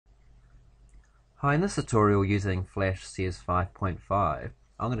Hi, in this tutorial using Flash CS5.5,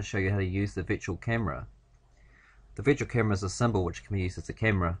 I'm going to show you how to use the virtual camera. The virtual camera is a symbol which can be used as a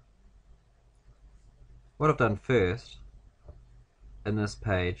camera. What I've done first in this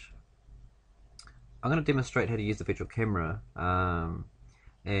page, I'm going to demonstrate how to use the virtual camera,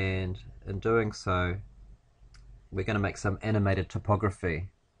 and in doing so we're going to make some animated typography.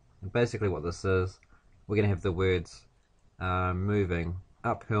 And basically what this is, we're going to have the words moving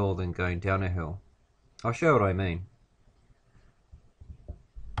uphill then going down a hill. I'll show you what I mean.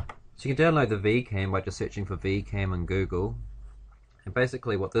 So you can download the Vcam by just searching for Vcam in Google. And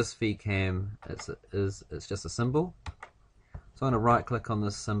basically what this Vcam is, it's just a symbol. So I'm going to right click on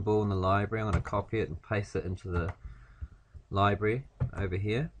this symbol in the library. I'm going to copy it and paste it into the library over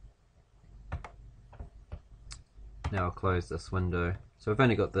here. Now I'll close this window. So I've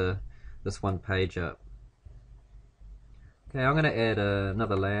only got this one page up. Okay, I'm going to add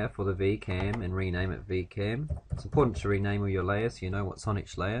another layer for the Vcam and rename it Vcam. It's important to rename all your layers so you know what's on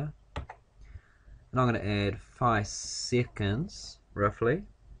each layer. And I'm going to add 5 seconds, roughly,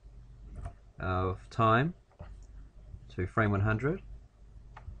 of time to frame 100.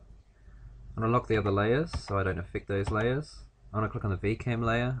 I'm going to lock the other layers so I don't affect those layers. I'm going to click on the Vcam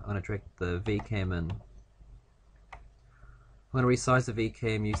layer. I'm going to drag the Vcam in. I'm going to resize the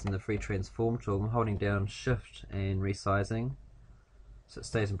Vcam using the free transform tool. I'm holding down shift and resizing so it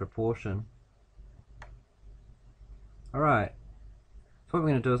stays in proportion. Alright, so what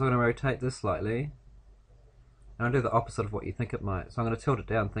we're going to do is I'm going to rotate this slightly, and I'll do the opposite of what you think it might. So I'm going to tilt it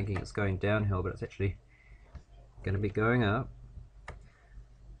down thinking it's going downhill, but it's actually going to be going up.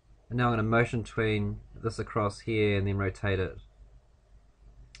 And now I'm going to motion tween this across here and then rotate it.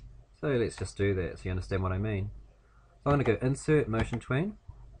 So let's just do that so you understand what I mean. So I'm going to go insert motion tween.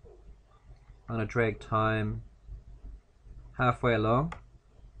 I'm going to drag time halfway along.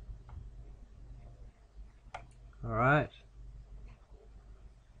 Alright.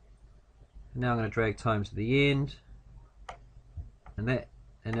 Now I'm going to drag time to the end. And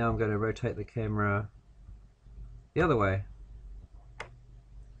now I'm going to rotate the camera the other way.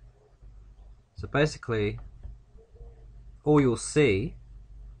 So basically all you'll see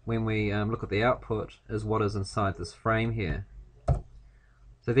when we look at the output is what is inside this frame here.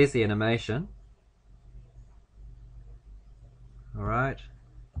 So there's the animation. Alright,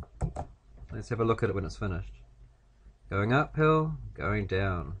 let's have a look at it when it's finished. Going uphill, going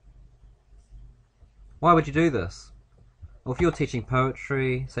down. Why would you do this? Well, if you're teaching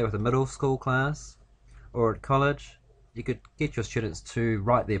poetry, say with a middle school class, or at college, you could get your students to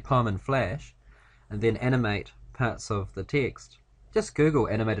write their poem in Flash and then animate parts of the text. Just Google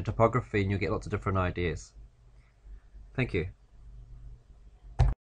animated typography and you'll get lots of different ideas. Thank you.